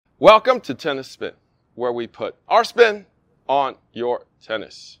Welcome to Tennis Spin, where we put our spin on your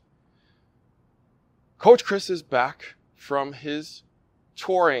tennis. Coach Chris is back from his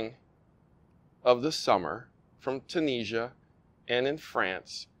touring of the summer from Tunisia and in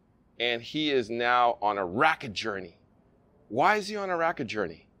France, and he is now on a racket journey. Why is he on a racket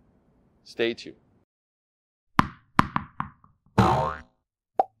journey? Stay tuned.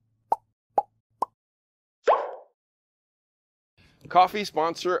 Coffee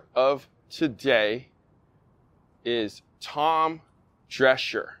sponsor of today is Tom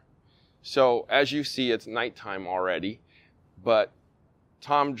Drescher. So as you see, it's nighttime already, but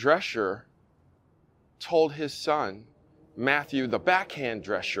Tom Drescher told his son, Matthew, the backhand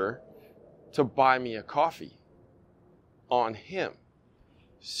Drescher, to buy me a coffee on him.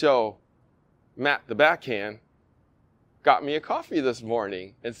 So Matt, the backhand, got me a coffee this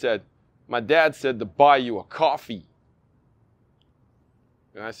morning and said, my dad said to buy you a coffee.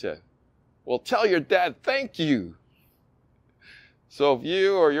 And I said, well, tell your dad thank you. So if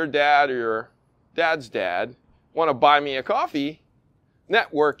you or your dad or your dad's dad want to buy me a coffee,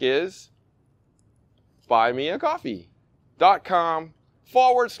 network is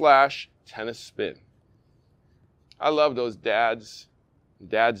buymeacoffee.com/tennis spin. I love those dads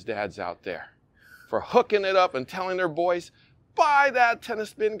out there for hooking it up and telling their boys, buy that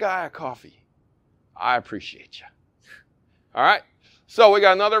tennis spin guy a coffee. I appreciate you. All right. So we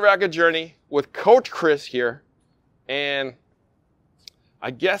got another racket journey with Coach Chris here, and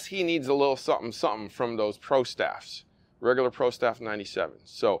I guess he needs a little something from those pro staffs, regular pro staff 97.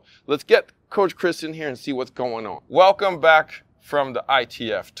 So let's get Coach Chris in here and see what's going on. Welcome back from the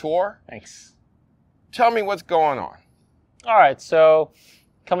ITF Tour. Thanks. Tell me what's going on. All right, so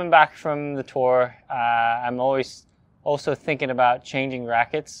coming back from the tour, I'm always also thinking about changing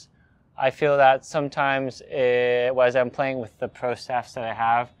rackets. I feel that sometimes as I'm playing with the pro staffs that I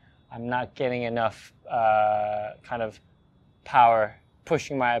have, I'm not getting enough kind of power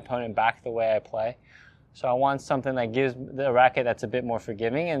pushing my opponent back the way I play. So I want something that gives the racket that's a bit more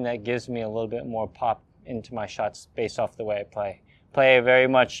forgiving and that gives me a little bit more pop into my shots based off the way I play.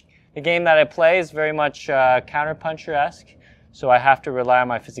 The game that I play is very much counterpuncher-esque, so I have to rely on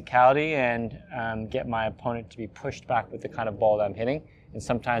my physicality and get my opponent to be pushed back with the kind of ball that I'm hitting. And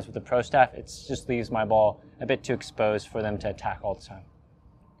sometimes with the pro staff, it just leaves my ball a bit too exposed for them to attack all the time.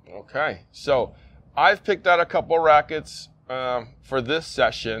 Okay, so I've picked out a couple rackets for this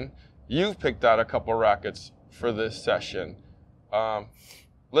session. You've picked out a couple rackets for this session.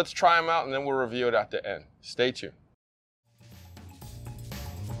 Let's try them out and then we'll review it at the end. Stay tuned.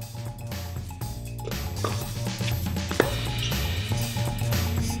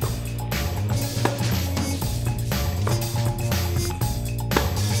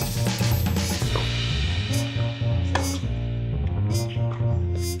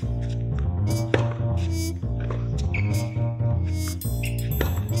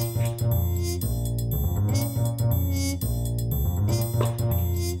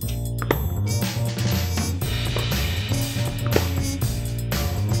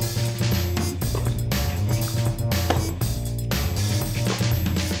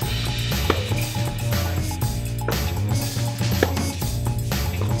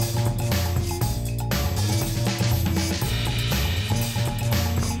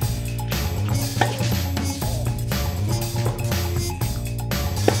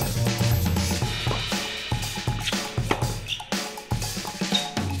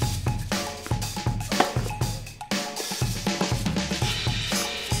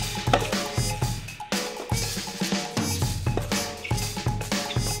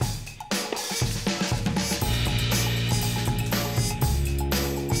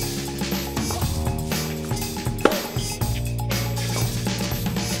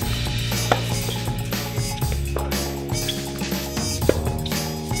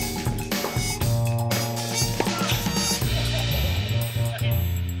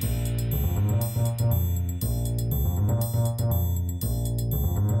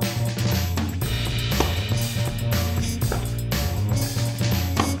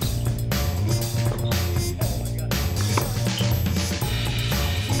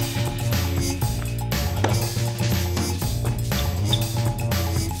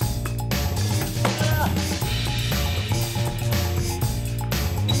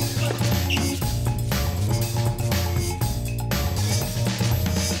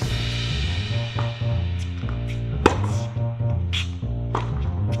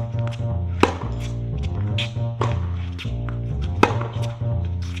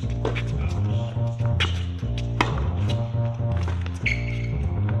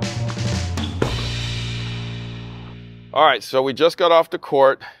 All right, so we just got off the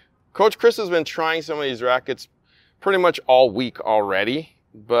court. Coach Chris has been trying some of these rackets pretty much all week already,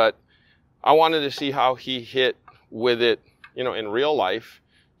 but I wanted to see how he hit with it, you know, in real life,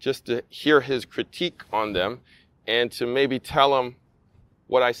 just to hear his critique on them and to maybe tell him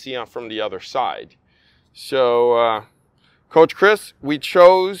what I see from the other side. So, Coach Chris, we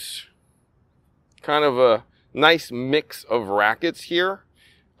chose kind of a nice mix of rackets here.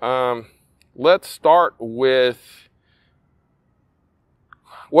 Let's start with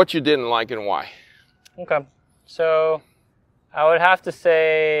what you didn't like and why. Okay, so I would have to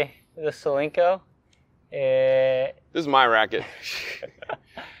say the Solinco. This is my racket.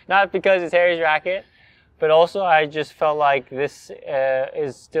 Not because it's Harry's racket, but also I just felt like this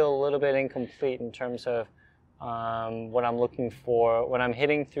is still a little bit incomplete in terms of what I'm looking for. When I'm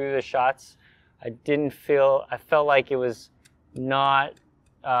hitting through the shots, I felt like it was not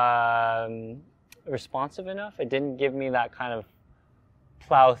responsive enough. It didn't give me that kind of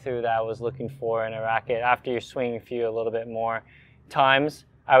plow through that I was looking for in a racket. After you're swinging a little bit more times,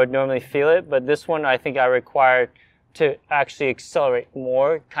 I would normally feel it, but this one I think I required to actually accelerate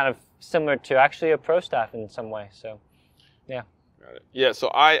more, kind of similar to actually a pro staff in some way. So, yeah. Got it. Yeah, so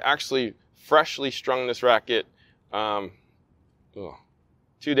I actually freshly strung this racket 2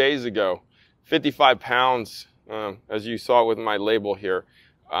 days ago, 55 pounds, as you saw with my label here.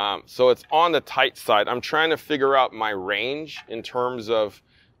 So it's on the tight side. I'm trying to figure out my range in terms of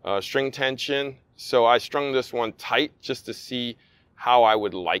string tension. So I strung this one tight just to see how I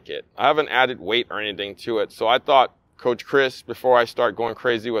would like it. I haven't added weight or anything to it. So I thought Coach Chris, before I start going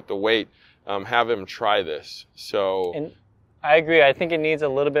crazy with the weight, have him try this. So, and I agree. I think it needs a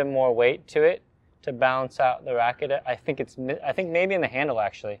little bit more weight to it to balance out the racket. I think maybe in the handle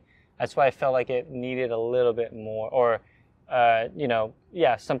actually. That's why I felt like it needed a little bit more, or you know,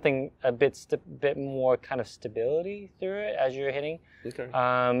 yeah, something a bit more kind of stability through it as you're hitting. Okay.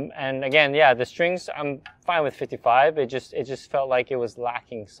 And again, yeah, the strings, I'm fine with 55. It just felt like it was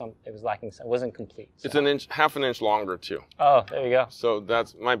lacking some. It wasn't complete. So. It's half an inch longer too. Oh, there you go. So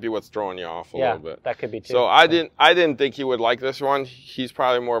that might be what's throwing you off a little bit. Yeah, that could be too. So I didn't think he would like this one. He's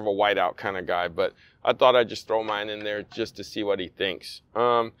probably more of a whiteout kind of guy, but I thought I'd just throw mine in there just to see what he thinks.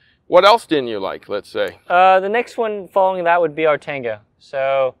 What else didn't you like, let's say? The next one following that would be our Tango.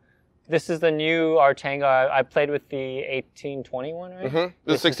 So this is the new Artango. I played with the 1821, right? Mm-hmm.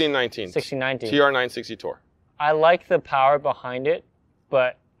 The 1619. 1619. TR960 Tour. I like the power behind it,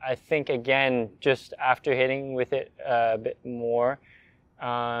 but I think, again, just after hitting with it a bit more,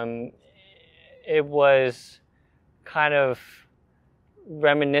 it was kind of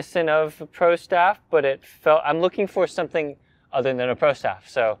reminiscent of a pro staff, but I'm looking for something other than a pro staff.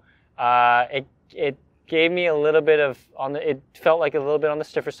 So it gave me a little bit of, it felt like a little bit on the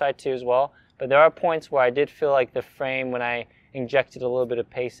stiffer side too as well. But there are points where I did feel like the frame, when I injected a little bit of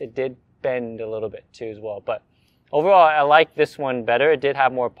pace, it did bend a little bit too as well. But overall, I like this one better. It did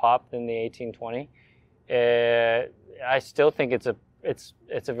have more pop than the 1820. I still think it's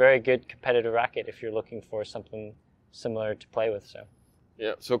a very good competitive racket if you're looking for something similar to play with. So.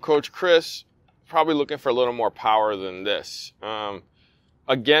 Yeah. So Coach Chris, probably looking for a little more power than this.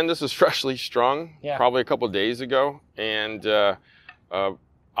 Again, this is freshly strung, probably a couple of days ago, and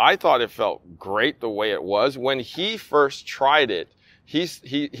I thought it felt great the way it was. When he first tried it, he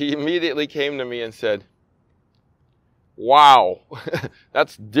immediately came to me and said, "Wow,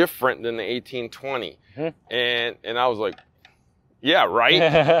 that's different than the 1820." Mm-hmm. And I was like, "Yeah,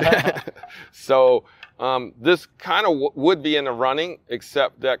 right." So this kind of would be in the running,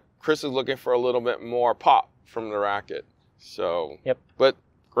 except that Chris is looking for a little bit more pop from the racket. So, yep. But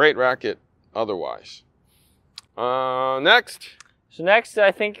great racket otherwise. Next. So next,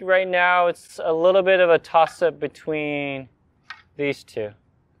 I think right now it's a little bit of a toss-up between these two.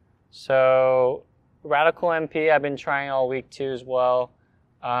 So Radical MP I've been trying all week too as well,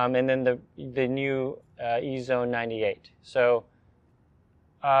 and then the new E-Zone 98. So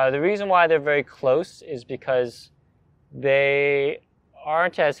the reason why they're very close is because they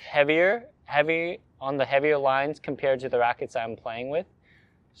aren't as heavy on the heavier lines compared to the rackets I'm playing with.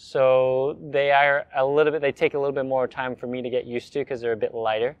 So they take a little bit more time for me to get used to because they're a bit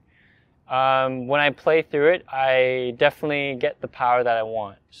lighter. When I play through it, I definitely get the power that I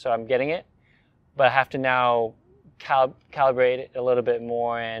want. So I'm getting it, but I have to now calibrate it a little bit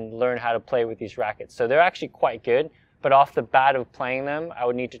more and learn how to play with these rackets. So they're actually quite good, but off the bat of playing them, I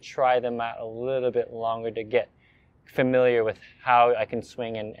would need to try them out a little bit longer to get familiar with how I can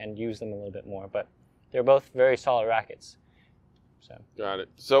swing and use them a little bit more. But they're both very solid rackets. So. Got it.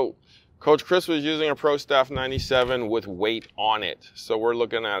 So Coach Chris was using a Pro Staff 97 with weight on it. So we're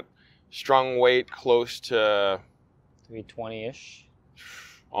looking at strung weight close to 320-ish.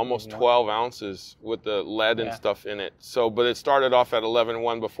 almost 12 ounces with the lead and stuff in it. So, but it started off at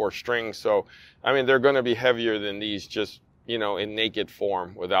 11.1 before strings. So, I mean, they're going to be heavier than these just, you know, in naked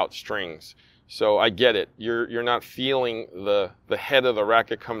form without strings. So I get it. You're not feeling the head of the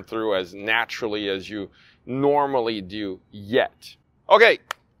racket come through as naturally as you normally do yet. Okay,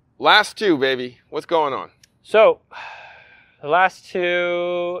 last two, baby. What's going on? So, the last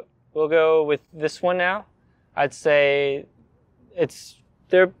two, we'll go with this one now. I'd say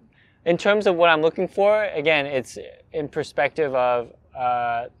they're, in terms of what I'm looking for, again, it's in perspective of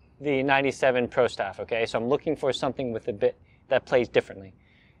the 97 Pro Staff, okay? So I'm looking for something with a bit that plays differently.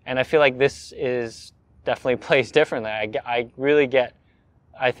 And I feel like this is definitely plays differently. I really get,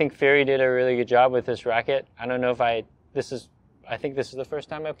 I think Fury did a really good job with this racket. I don't know if I think this is the first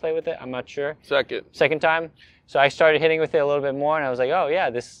time I play with it. I'm not sure. Second time. So I started hitting with it a little bit more, and I was like, oh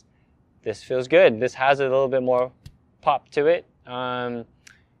yeah, this feels good. This has a little bit more pop to it.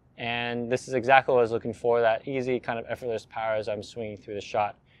 And this is exactly what I was looking for, that easy kind of effortless power as I'm swinging through the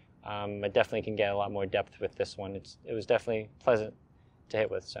shot. I definitely can get a lot more depth with this one. It was definitely pleasant to hit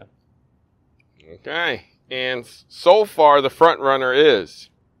with. So. Okay, and so far the front runner is?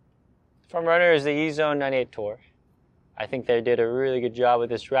 Front runner is the E-Zone 98 Tour. I think they did a really good job with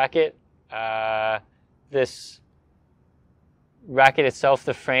this racket. This racket itself,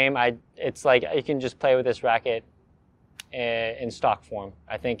 the frame, it's like you can just play with this racket in stock form.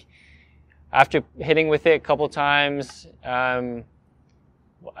 I think after hitting with it a couple times,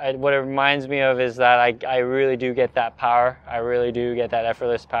 what it reminds me of is that I really do get that power. I really do get that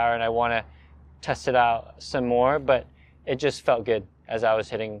effortless power, and I want to test it out some more, but it just felt good as I was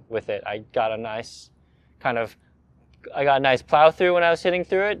hitting with it. I got a nice plow through when I was hitting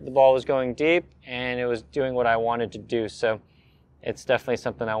through it. The ball was going deep, and it was doing what I wanted to do. So it's definitely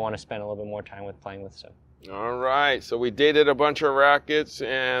something I want to spend a little bit more time with playing with. So. All right, so we dated a bunch of rackets,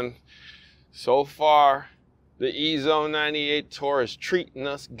 and so far the E-Zone 98 Tour is treating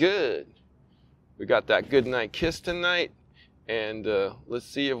us good. We got that good night kiss tonight, and let's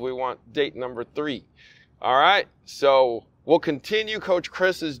see if we want date number 3. All right, so we'll continue Coach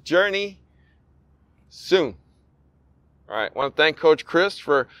Chris's journey soon. All right, I want to thank Coach Chris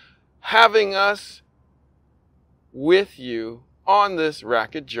for having us with you on this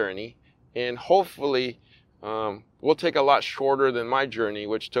racket journey, and hopefully we'll take a lot shorter than my journey,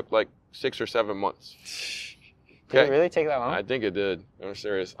 which took like 6 or 7 months. Did it really take that long? I think it did. I'm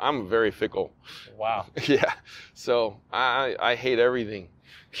serious. I'm very fickle. Wow. Yeah. So I hate everything.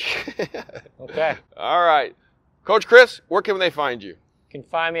 Okay. All right. Coach Chris, where can they find you? You can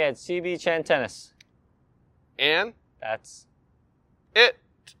find me at CB Chen Tennis. And that's it.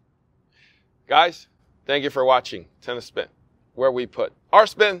 Guys, thank you for watching Tennis Spin, where we put our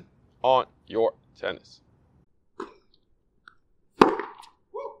spin on your tennis.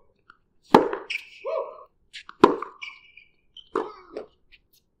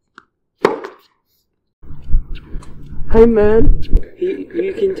 Hey man,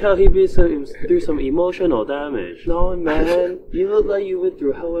 you can tell he been through some emotional damage. No man, you look like you went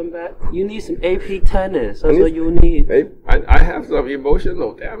through hell and back. You need some AP tennis. That's what you need. I have some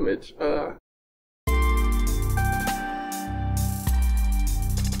emotional damage.